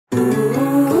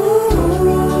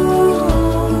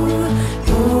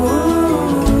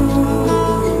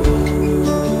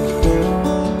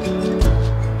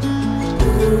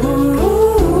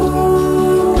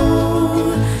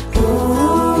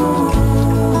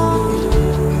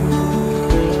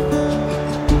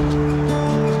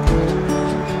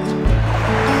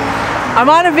I'm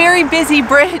on a very busy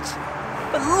bridge,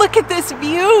 but look at this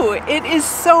view. It is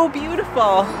so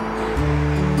beautiful.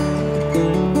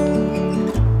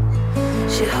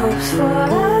 She hopes for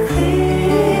a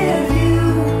clear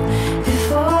view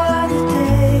before the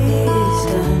day is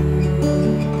done.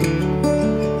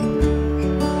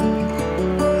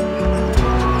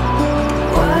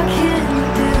 What can you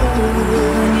do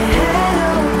when you're head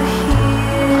over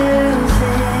heels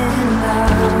in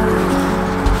love?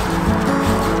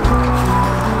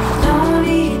 No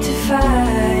need to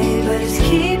fight, but it's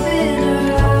keeping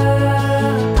her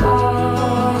up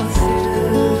all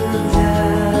through the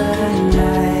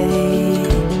night.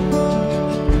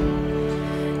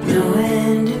 No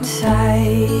end in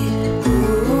sight.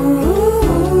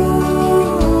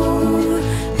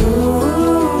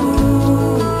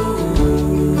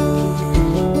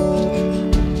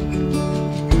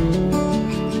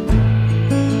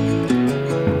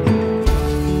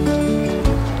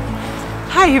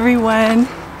 Hi everyone!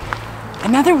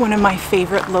 Another one of my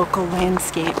favorite local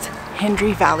landscapes,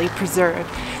 Hendrie Valley Preserve.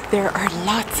 There are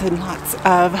lots and lots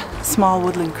of small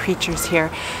woodland creatures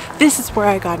here. This is where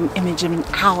I got an image of an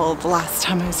owl the last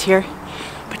time I was here.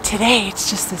 But today it's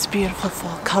just this beautiful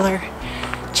fall color.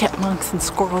 Chipmunks and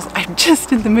squirrels. I'm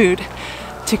just in the mood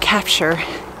to capture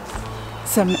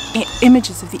some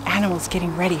images of the animals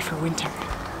getting ready for winter.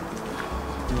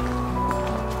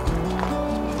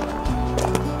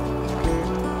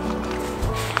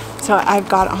 So I've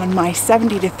got on my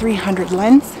 70-300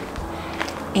 lens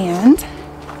and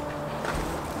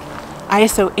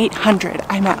ISO 800.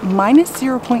 I'm at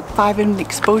 -0.5 in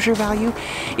exposure value.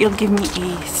 It'll give me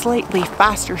a slightly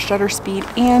faster shutter speed,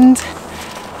 and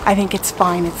I think it's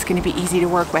fine. It's going to be easy to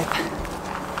work with.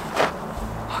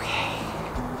 Okay.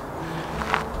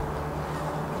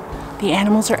 The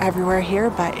animals are everywhere here,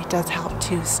 but it does help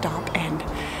to stop and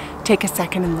take a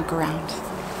second and look around.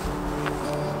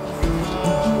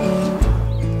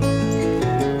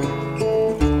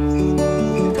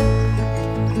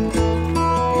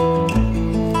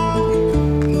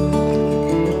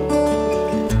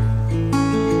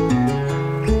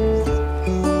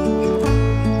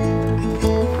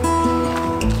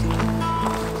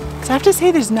 I have to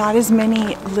say there's not as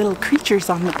many little creatures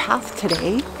on the path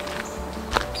today.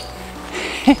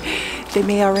 They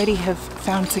may already have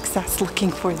found success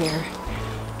looking for their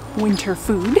winter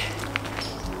food,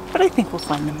 but I think we'll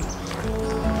find them.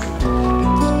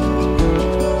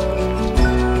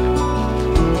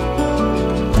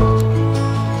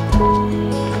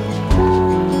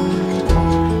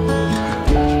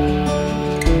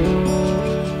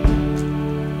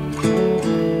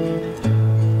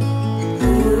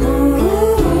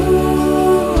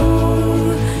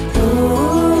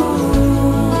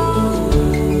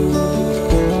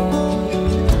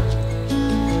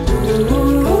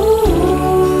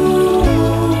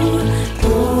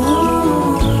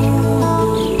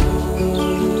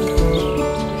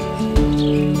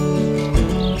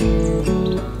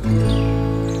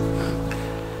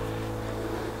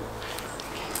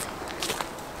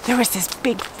 There was this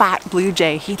big fat blue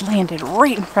jay. He landed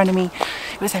right in front of me.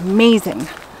 It was amazing.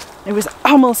 It was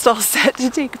almost all set to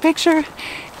take a picture,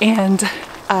 and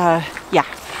yeah,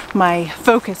 my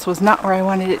focus was not where I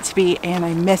wanted it to be, and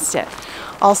I missed it.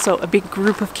 Also, a big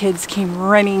group of kids came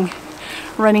running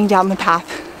down the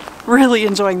path, really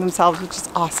enjoying themselves, which is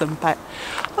awesome. But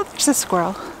oh, there's a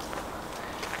squirrel.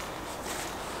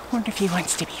 Wonder if he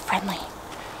wants to be friendly.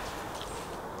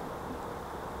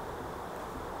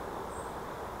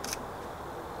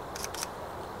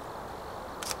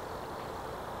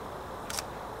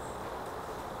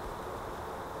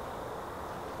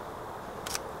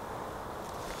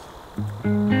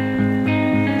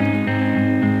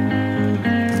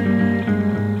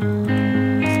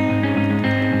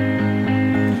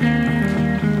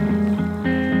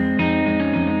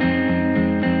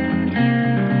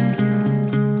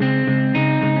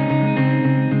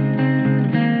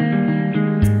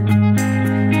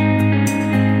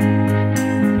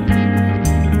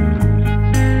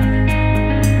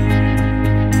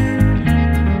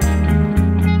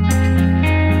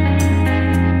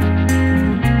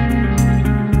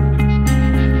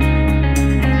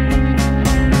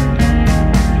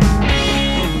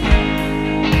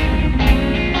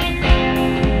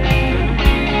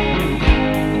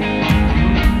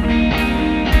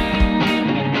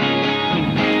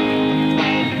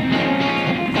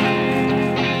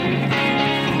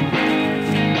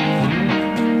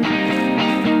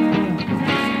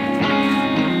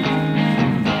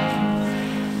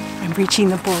 Reaching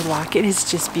the boardwalk. It is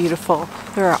just beautiful.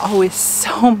 There are always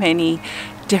so many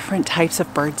different types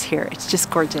of birds here. It's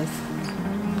just gorgeous.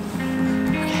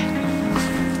 Okay.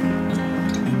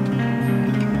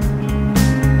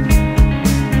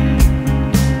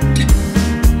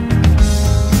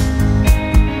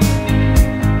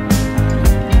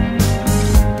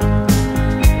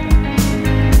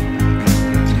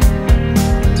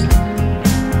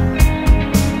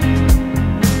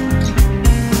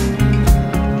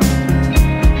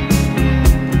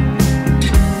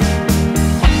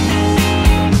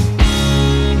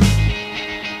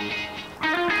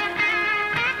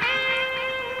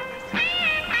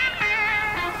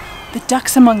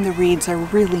 ducks among the reeds are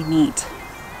really neat.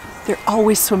 They're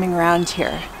always swimming around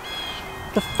here.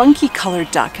 The funky colored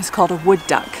duck is called a wood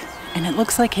duck, and it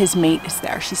looks like his mate is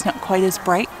there. She's not quite as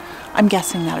bright. I'm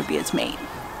guessing that would be his mate.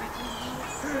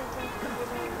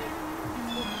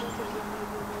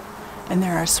 And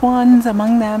there are swans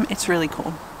among them. It's really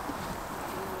cool.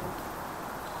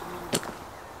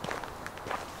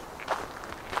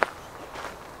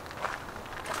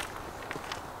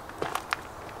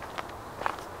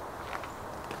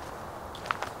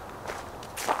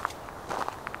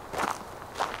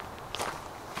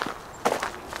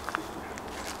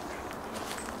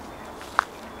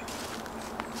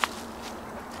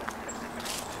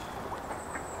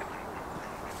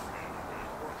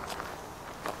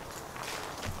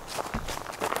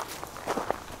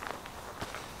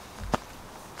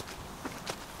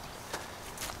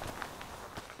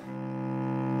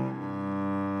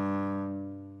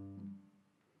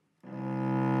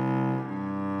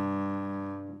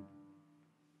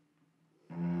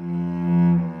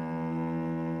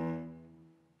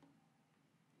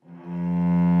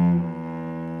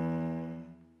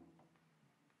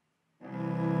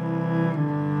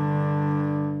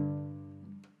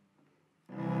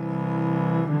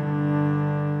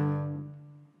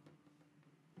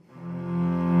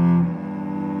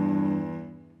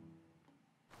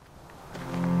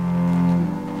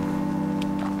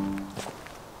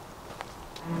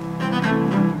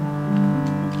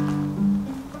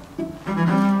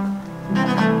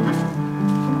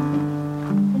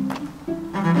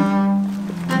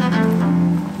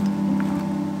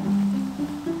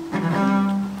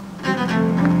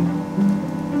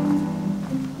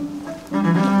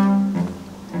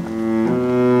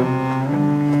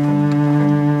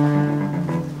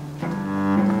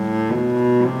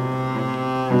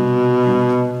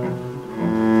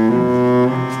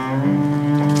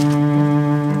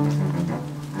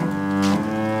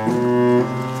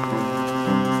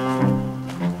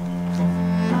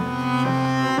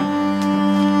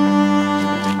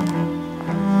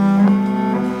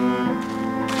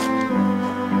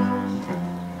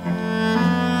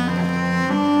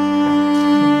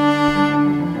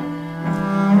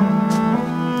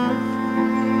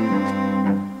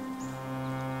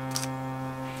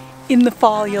 In the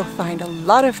fall, you'll find a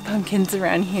lot of pumpkins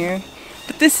around here,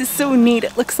 but this is so neat.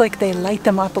 It looks like they light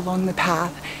them up along the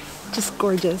path. Just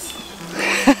gorgeous.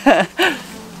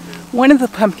 One of the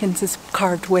pumpkins is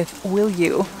carved with "Will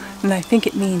you?" and I think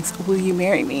it means "Will you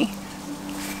marry me?"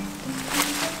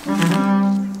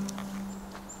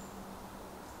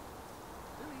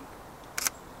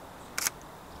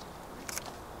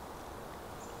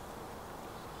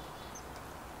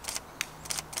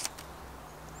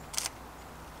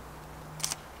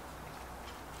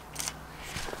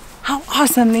 How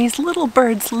awesome! These little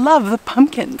birds love the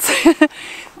pumpkins.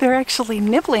 They're actually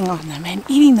nibbling on them and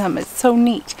eating them. It's so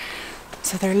neat.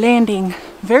 So they're landing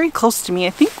very close to me.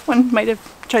 I think one might have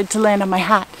tried to land on my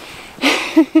hat.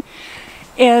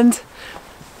 And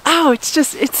oh,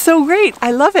 it's so great.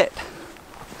 I love it.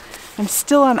 I'm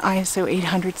still on ISO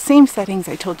 800, same settings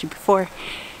I told you before.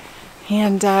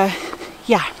 And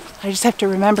yeah, I just have to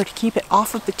remember to keep it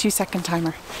off of the 2-second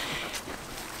timer.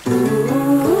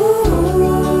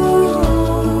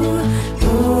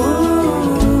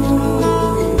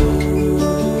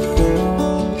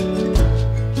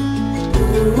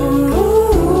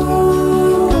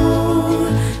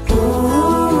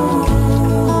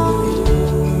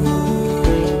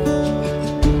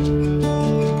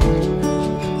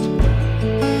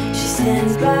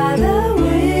 Stands by the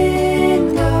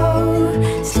window,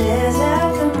 stares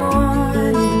at the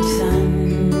morning sun.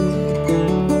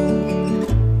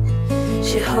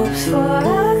 She hopes for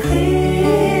a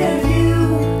clear view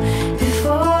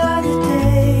before the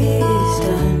day is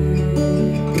done.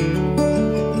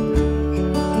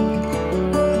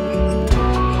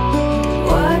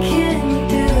 What can you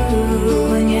do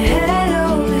when you're head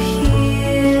over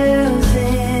heels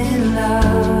in love?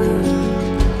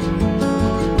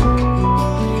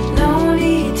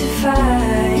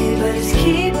 But it's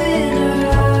keeping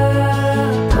her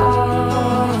up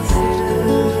all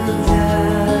through the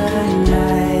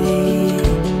night.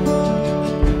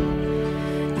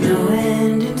 No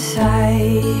end in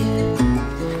sight.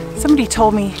 Somebody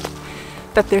told me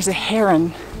that there's a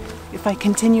heron. If I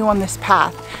continue on this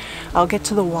path, I'll get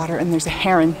to the water and there's a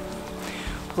heron.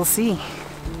 We'll see.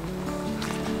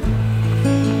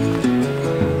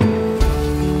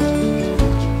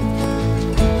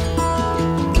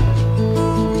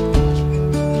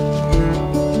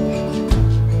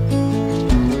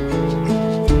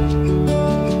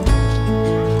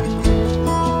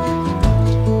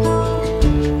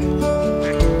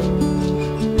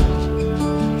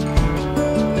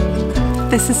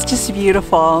 This is just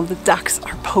beautiful. The ducks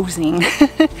are posing.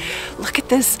 Look at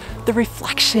this. The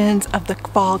reflections of the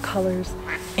fall colors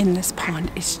in this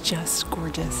pond is just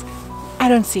gorgeous. I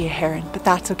don't see a heron, but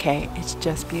that's okay. It's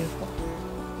just beautiful.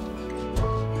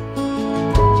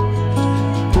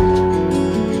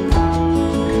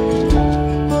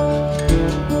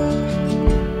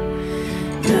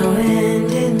 No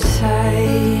end in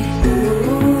sight.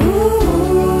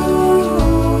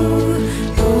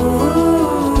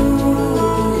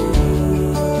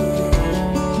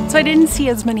 So I didn't see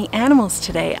as many animals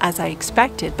today as I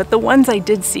expected, but the ones I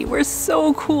did see were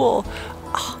so cool.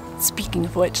 Oh, speaking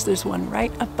of which, there's one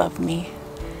right above me.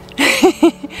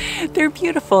 They're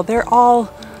beautiful. They're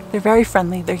very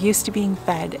friendly. They're used to being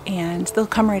fed, and they'll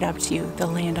come right up to you. They'll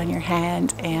land on your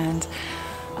hand, and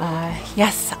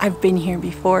yes, I've been here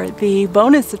before. The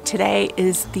bonus of today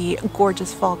is the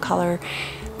gorgeous fall color,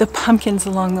 the pumpkins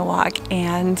along the walk,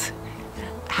 and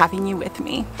having you with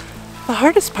me. The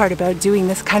hardest part about doing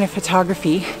this kind of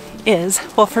photography is,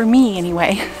 well, for me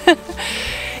anyway,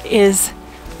 is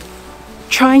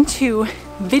trying to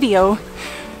video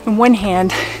in one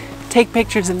hand, take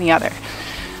pictures in the other.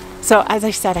 So as I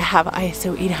said, I have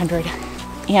ISO 800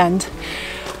 and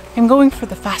I'm going for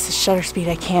the fastest shutter speed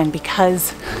I can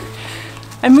because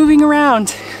I'm moving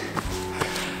around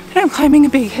and I'm climbing a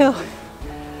big hill.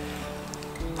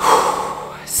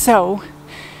 So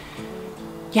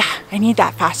yeah, I need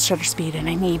that fast shutter speed and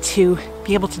I need to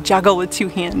be able to juggle with two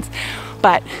hands,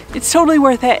 but it's totally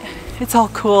worth it. It's all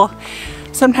cool.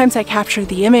 Sometimes I capture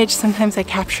the image, sometimes I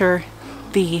capture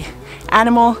the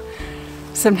animal,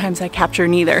 sometimes I capture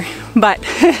neither, but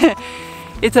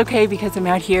it's okay because I'm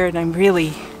out here and I'm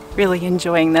really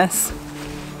enjoying this.